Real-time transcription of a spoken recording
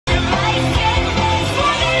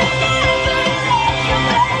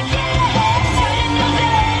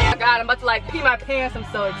like pee my pants. I'm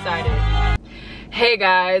so excited. Hey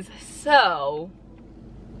guys, so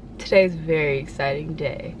today's a very exciting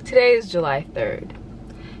day. Today is July 3rd.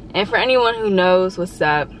 And for anyone who knows what's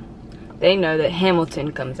up, they know that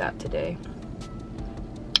Hamilton comes out today.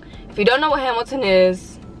 If you don't know what Hamilton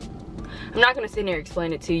is, I'm not gonna sit here and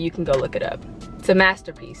explain it to you. You can go look it up. It's a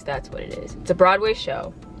masterpiece, that's what it is. It's a Broadway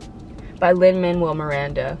show by Lin-Manuel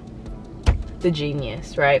Miranda, the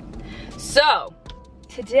genius, right? So,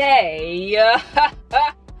 today,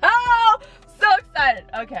 oh, so excited,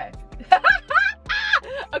 okay.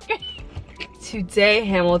 Okay. Today,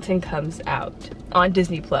 Hamilton comes out on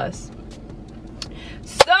Disney Plus.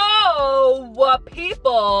 So,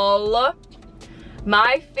 people,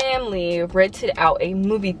 my family rented out a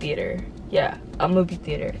movie theater. Yeah, a movie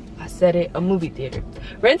theater. I said it, a movie theater.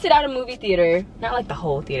 Rented out a movie theater, not like the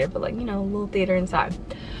whole theater, but like, you know, a little theater inside,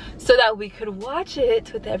 so that we could watch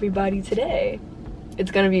it with everybody today.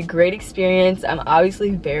 It's gonna be a great experience. I'm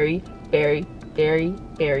obviously very, very, very,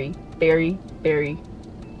 very, very, very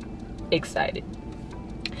excited.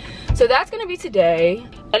 So that's gonna be today.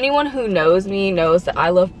 Anyone who knows me knows that I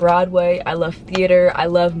love Broadway, I love theater, I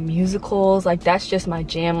love musicals. Like, that's just my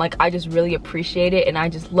jam. Like, I just really appreciate it and I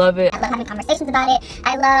just love it. I love having conversations about it.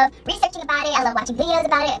 I love researching about it. I love watching videos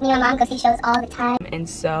about it. Me and my mom go see shows all the time. And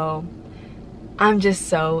so I'm just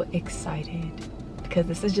so excited because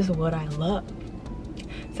this is just what I love.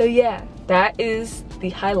 So yeah, that is the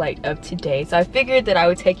highlight of today. So I figured that I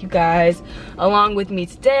would take you guys along with me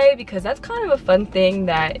today because that's kind of a fun thing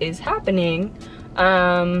that is happening.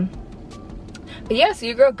 But yeah, so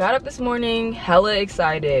your girl got up this morning, hella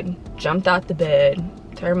excited, jumped out the bed,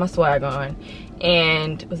 turned my swag on,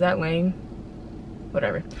 and was that lame?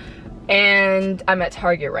 Whatever. And I'm at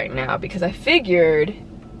Target right now because I figured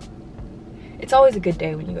it's always a good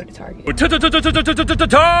day when you go to Target.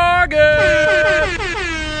 Target!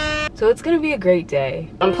 So it's gonna be a great day.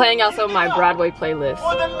 I'm playing out some of my Broadway playlist.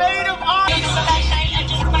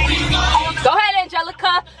 Go ahead,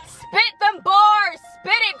 Angelica. Spit them bars.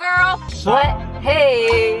 Spit it, girl. What?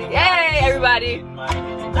 Hey, hey, everybody.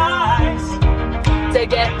 To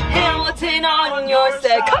get Hamilton on your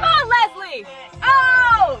set. Come on, Leslie.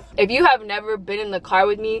 Oh! If you have never been in the car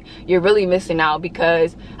with me, you're really missing out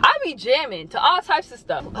because I be jamming to all types of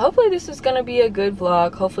stuff. Hopefully this is gonna be a good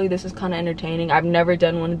vlog. Hopefully this is kind of entertaining. I've never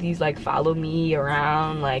done one of these like follow me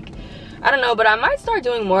around, like, I don't know, but I might start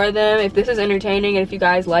doing more of them. If this is entertaining and if you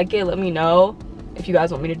guys like it, let me know. If you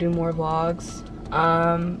guys want me to do more vlogs.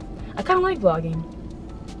 I kind of like vlogging.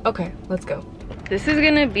 Okay, let's go. This is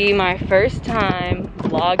gonna be my first time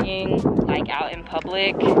vlogging like out in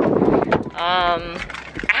public.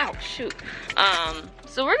 Ow, shoot.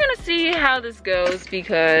 So we're gonna see how this goes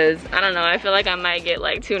because I don't know, I feel like I might get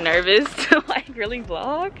like too nervous to like really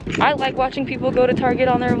vlog. I like watching people go to Target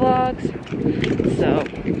on their vlogs, so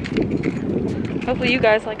hopefully you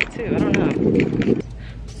guys like it too. I don't know.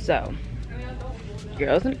 So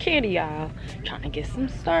girls in the candy aisle trying to get some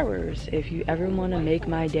Starburst. If you ever want to make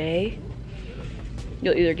my day,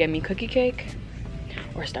 you'll either get me cookie cake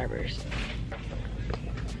or Starburst.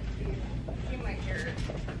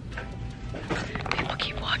 People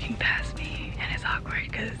keep walking past me and it's awkward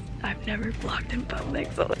because I've never vlogged in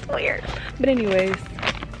public, so it's weird. But anyways,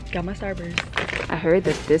 got my Starburst. I heard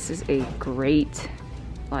that this is a great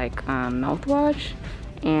like mouthwash,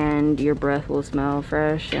 and your breath will smell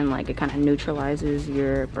fresh and like it kind of neutralizes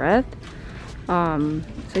your breath. So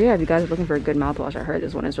yeah, if you guys are looking for a good mouthwash, I heard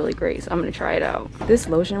this one is really great, so I'm gonna try it out. This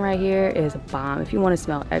lotion right here is a bomb. If you want to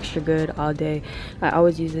smell extra good all day, I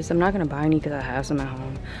always use this. I'm not gonna buy any because I have some at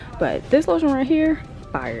home, but this lotion right here,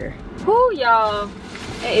 fire. Whoo, y'all,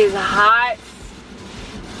 it is hot.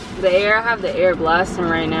 I have the air blasting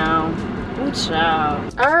right now. Ooh,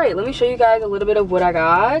 child. All right, let me show you guys a little bit of what I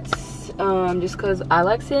got. Just because I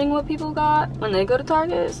like seeing what people got when they go to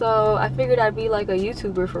Target, so I figured I'd be like a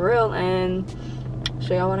YouTuber for real and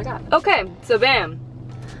show y'all what I got. Okay, so bam,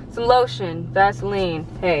 some lotion, Vaseline.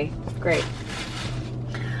 Hey, great.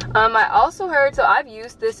 I also heard, so I've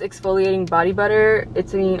used this exfoliating body butter.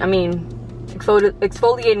 It's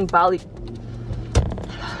exfoliating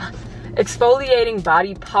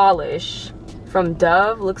body polish from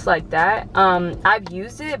Dove. Looks like that. I've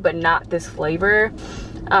used it, but not this flavor.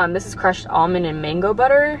 This is crushed almond and mango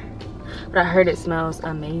butter, but I heard it smells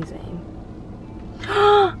amazing.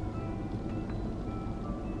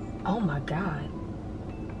 Oh my god.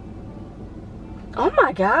 Oh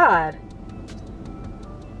my god.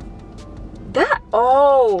 That,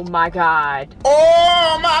 oh my god.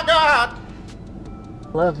 Oh my god.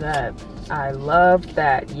 Love that. I love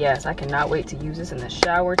that. Yes, I cannot wait to use this in the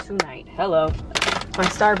shower tonight. Hello. My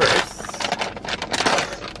Starburst.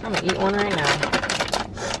 I'm gonna eat one right now.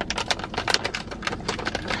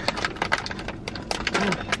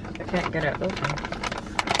 I can't get it open.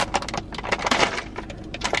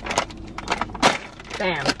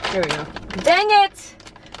 Bam, there we go. Dang it!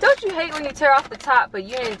 Don't you hate when you tear off the top, but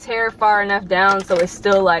you didn't tear far enough down so it's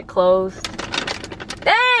still like closed?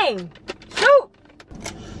 Dang! Shoot!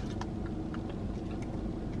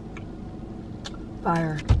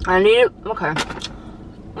 Fire. I need it. Okay. I'm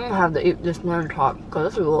gonna have to eat this near the top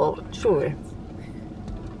because this is a little chewy.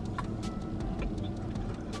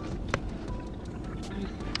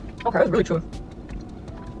 Okay, it's really chewy.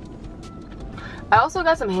 I also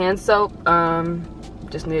got some hand soap.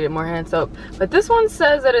 Just needed more hand soap. But this one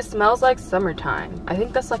says that it smells like summertime. I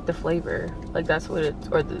think that's like the flavor. Like that's what it,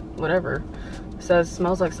 or the whatever. It says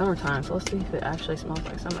smells like summertime. So let's see if it actually smells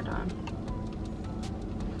like summertime.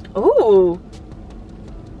 Ooh.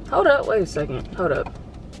 Hold up, wait a second. Hold up.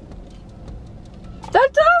 That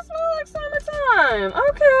does smell like summertime.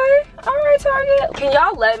 Okay. Alright, Target. Can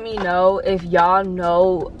y'all let me know if y'all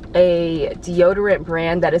know a deodorant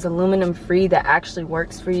brand that is aluminum free that actually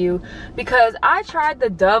works for you? Because I tried the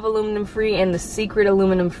Dove aluminum free and the Secret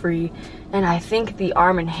aluminum free, and I think the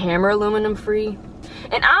Arm & Hammer aluminum free.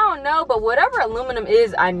 And I don't know, but whatever aluminum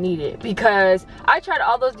is, I need it. Because I tried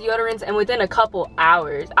all those deodorants and within a couple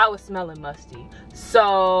hours, I was smelling musty.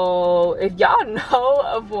 So if y'all know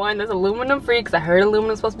of one that's aluminum free, because I heard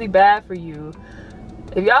aluminum's supposed to be bad for you.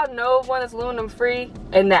 If y'all know of one that's aluminum free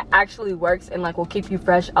and that actually works and like will keep you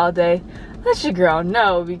fresh all day, let your girl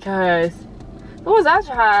know, because the ones I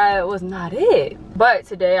tried was not it. But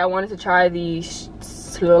today I wanted to try the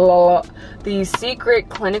Secret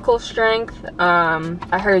Clinical Strength.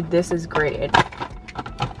 I heard this is great.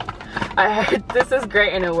 I heard this is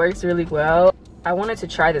great and it works really well. I wanted to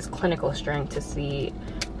try this Clinical Strength to see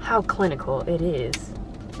how clinical it is.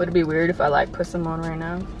 Would it be weird if I like put some on right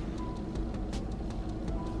now?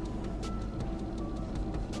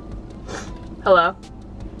 Hello?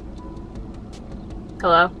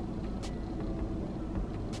 Hello?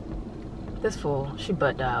 This fool, she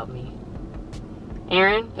butt dialed me.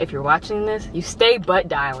 Aaron, if you're watching this, you stay butt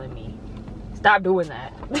dialing me. Stop doing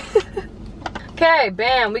that. Okay,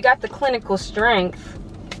 bam, we got the Clinical Strength.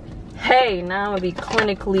 Hey, now I'm gonna be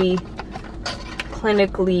clinically,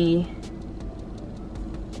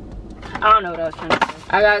 I don't know what I was trying to say.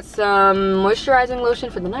 I got some moisturizing lotion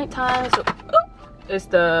for the nighttime. So, it's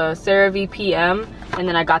the CeraVe PM, and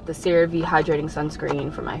then I got the CeraVe hydrating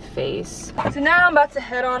sunscreen for my face. So now I'm about to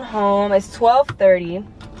head on home. It's 12:30.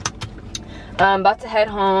 I'm about to head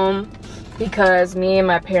home because me and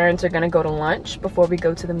my parents are gonna go to lunch before we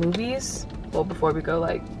go to the movies. Well, before we go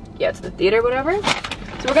like, yeah, to the theater, whatever.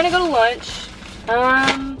 So we're gonna go to lunch.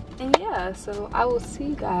 And yeah, so I will see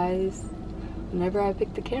you guys whenever I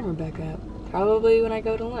pick the camera back up. Probably when I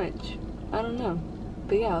go to lunch. I don't know.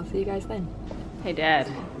 But yeah, I'll see you guys then. Hey, Dad.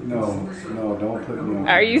 No, don't put me on.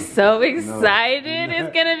 Are you so excited? No.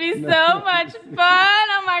 It's gonna be so much fun.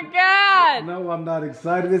 Oh my God. No, I'm not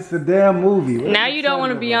excited. It's a damn movie. Now you don't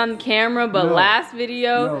want to be on camera, but No. last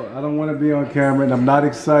video. No, I don't want to be on camera, and I'm not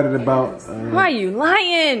excited about. Why are you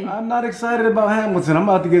lying? I'm not excited about Hamilton. I'm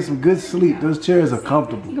about to get some good sleep. Those chairs are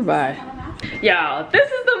comfortable. Goodbye. Y'all, this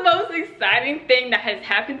is the most exciting thing that has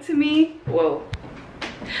happened to me. Whoa.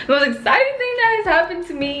 The most exciting thing that has happened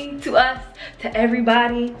to me, to us, to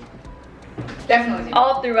everybody. Definitely.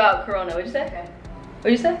 All throughout Corona. What'd you say? Okay.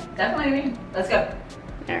 What'd you say? Definitely me. Let's go.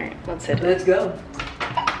 Alright, let's hit it. Let's go.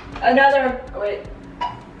 Another. Wait.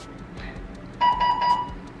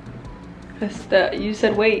 That's the, you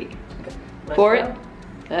said wait. Let's For go. it?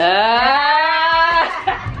 Ah!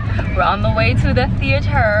 We're on the way to the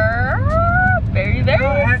theater. Very,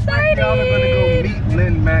 very excited. Y'all are gonna go meet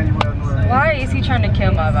Lin-Manuel Miranda. Why is he trying to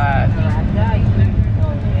kill my vibe?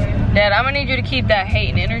 Dad, I'm gonna need you to keep that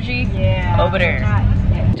hate and energy over there.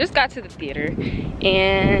 Just got to the theater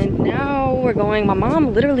and now we're going, my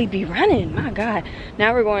mom literally be running, my God.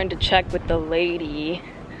 Now we're going to check with the lady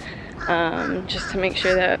just to make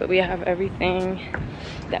sure that we have everything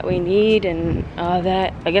that we need and all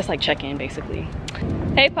that. I guess like check in basically.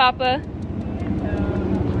 Hey Papa.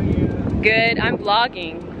 Good, I'm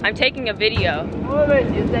vlogging. I'm taking a video.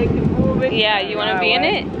 Moving, you take the moving. Yeah, you wanna be in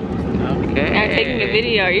it? Okay. I'm taking a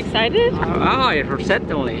video, are you excited?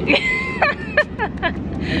 Certainly.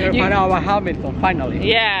 We're find out about Hamilton, finally.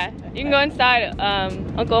 Yeah, you can go inside.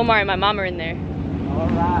 Uncle Omar and my mom are in there.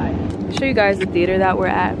 Alright. I'll show you guys the theater that we're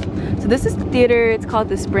at. So this is the theater, it's called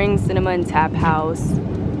the Spring Cinema and Tap House.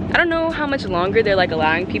 I don't know how much longer they're like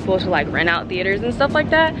allowing people to like rent out theaters and stuff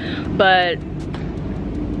like that, but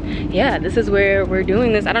yeah, this is where we're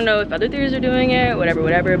doing this. I don't know if other theaters are doing it,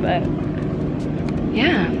 whatever, but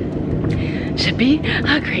yeah, should be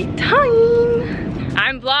a great time.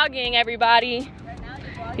 I'm vlogging, everybody.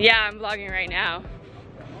 Yeah, I'm vlogging right now.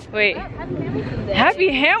 Wait, Happy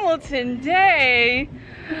Hamilton Day.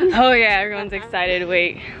 Oh yeah, everyone's excited.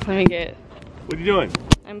 Wait, let me get. What are you doing?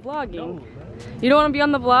 I'm vlogging. You don't want to be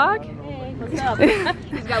on the vlog? Hey, what's up?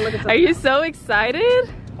 He's gotta look at Are you so excited?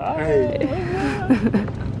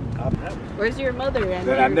 Where's your mother? And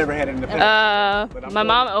I've never had it in the past. My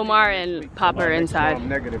mom, Omar, and Papa are inside. I'm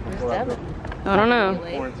negative before I go. I don't know.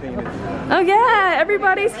 Quarantine is, Oh yeah,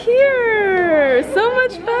 everybody's here. So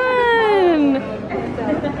much fun.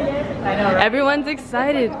 Everyone's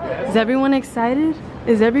excited. Is everyone excited?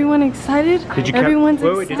 Is everyone excited? Everyone's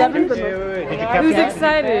excited. Who's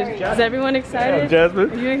excited? Is everyone excited?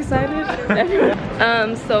 Jasmine. Are you excited?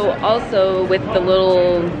 Everyone. So also with the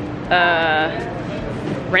little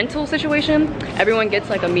rental situation, everyone gets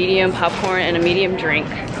like a medium popcorn and a medium drink.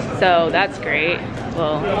 So that's great.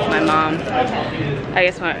 Well, my mom, I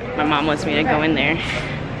guess my mom wants me to go in there.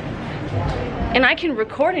 And I can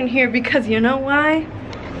record in here because you know why?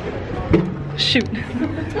 Shoot.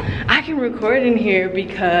 I can record in here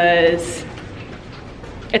because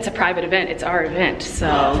it's a private event. It's our event.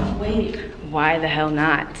 So why the hell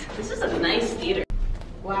not? This is a nice theater.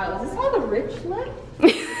 Wow, is this how the rich live?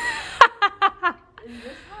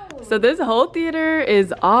 So this whole theater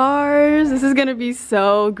is ours. This is gonna be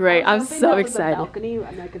so great. I'm so excited. Balcony,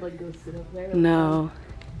 and I could like go sit up there. No.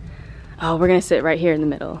 Oh, we're gonna sit right here in the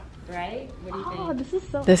middle. Right? What do you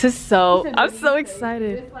think? I'm so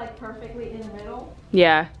excited. It's like perfectly in the middle.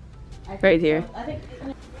 Yeah, right here. I think.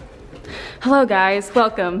 Hello guys,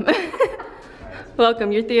 welcome.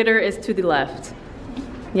 Welcome, your theater is to the left.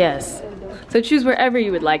 Yes. So choose wherever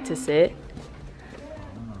you would like to sit.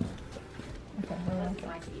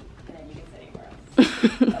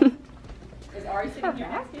 Is Ari sitting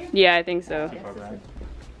here? Yeah, I think so.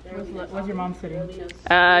 Where's your mom sitting?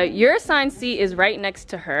 Your assigned seat is right next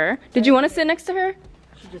to her. Did you want to sit next to her?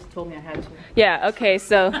 She just told me I had to. Yeah, okay,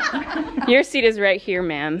 so your seat is right here,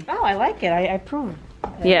 ma'am. Oh, I like it. I approve.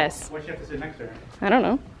 Yes. Why do you have to sit next to her? I don't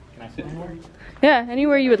know. Can I sit anywhere? Yeah,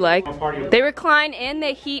 anywhere you would like. They recline and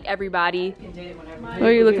they heat, everybody. What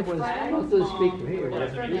are you looking for?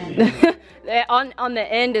 On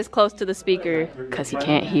the end is close to the speaker because he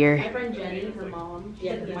can't hear. My friend Jenny, her mom,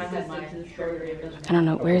 I don't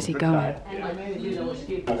know, where is he going?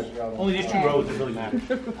 Only these 2 rows that really matter.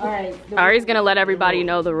 Alright. Ari's gonna let everybody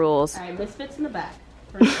know the rules. Alright, Misfits in the back.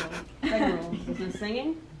 First one. Second rule. This is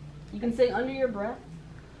singing. You can sing under your breath.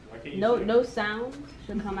 No sound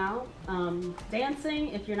should come out. Dancing,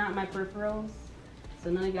 if you're not in my peripherals. So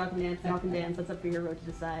none of y'all can dance, y'all can dance. That's up for your road to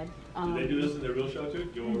decide. Do they do this in their real show too?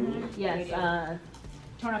 Do you want rules? Yes.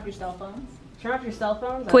 Turn off your cell phones. Turn off your cell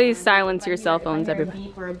phones. Please silence your cell phones, I hear a everybody.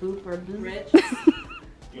 beep or a boop or a boop. Rich.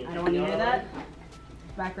 I don't want to hear that.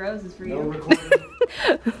 Back rows is for no you. recording.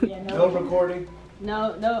 No recording.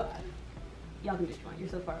 No. Y'all can do what you want. You're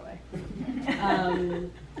so far away.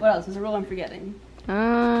 What else? There's a rule I'm forgetting. I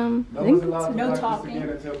No think one's allowed to no practice talking. again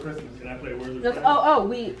until Christmas. Can I play words with No,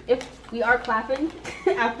 friends? if we are clapping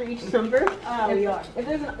after each number. We are. If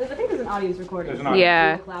there's, I think there's an audience recording. There's an audience.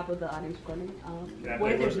 Yeah. We'll clap with the audience recording. Can I What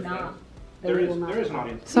play if words there's with not? friends? Then There we is. will not. There is an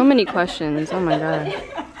audience. so many questions. Oh my god.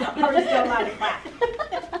 We're still allowed to clap.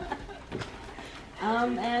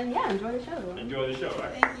 And yeah, enjoy the show. Enjoy the show,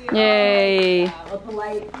 right? Thank you. Yay. A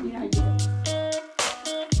polite, you know how you do.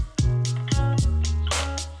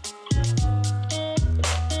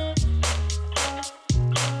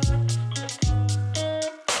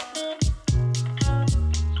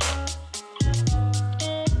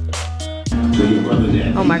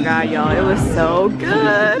 Oh my god, y'all. It was so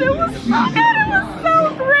good. It was so good. It was so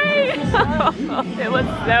great. It was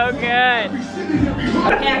so good.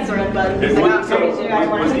 Cancer, but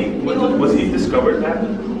Was he discovered that?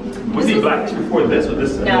 Was he black before this or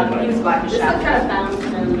this? no, he was black and shot. Kind of found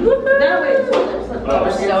him. No, wait, it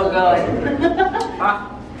was so good.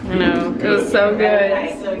 I know. It was so good.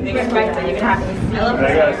 So you expect it, you can have it. I love And I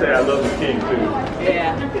gotta say, I love the king too.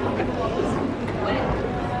 Yeah.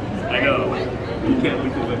 I know. You can't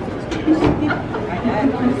wait to win for this videos.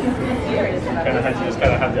 Just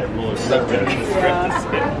kind of have that little stuff there.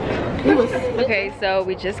 Okay, so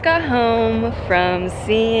we just got home from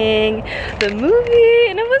seeing the movie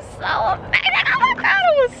and it was so amazing. Oh my god,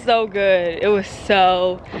 it was so good. It was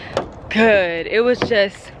so good. It was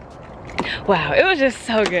just, wow, it was just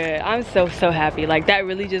so good. I'm so happy. Like that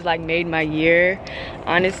really just like made my year,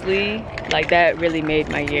 honestly. Like that really made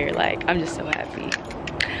my year. Like I'm just so happy.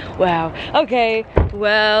 Wow. Okay,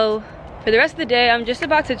 well, for the rest of the day, I'm just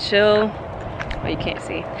about to chill. Oh, you can't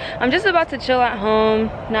see. I'm just about to chill at home.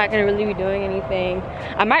 Not gonna really be doing anything.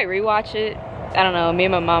 I might rewatch it. I don't know. Me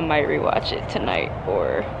and my mom might rewatch it tonight,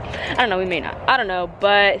 or I don't know. We may not. I don't know.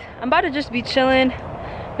 But I'm about to just be chilling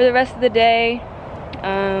for the rest of the day.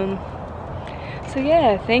 So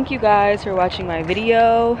yeah, thank you guys for watching my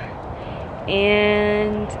video,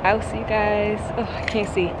 and I'll see you guys. Oh, I can't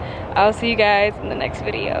see. I'll see you guys in the next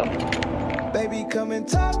video. Baby, come and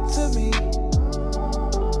talk to me.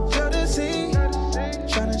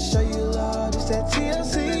 Tryna show you love, it's that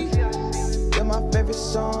TLC. You're my favorite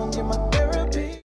song, you're my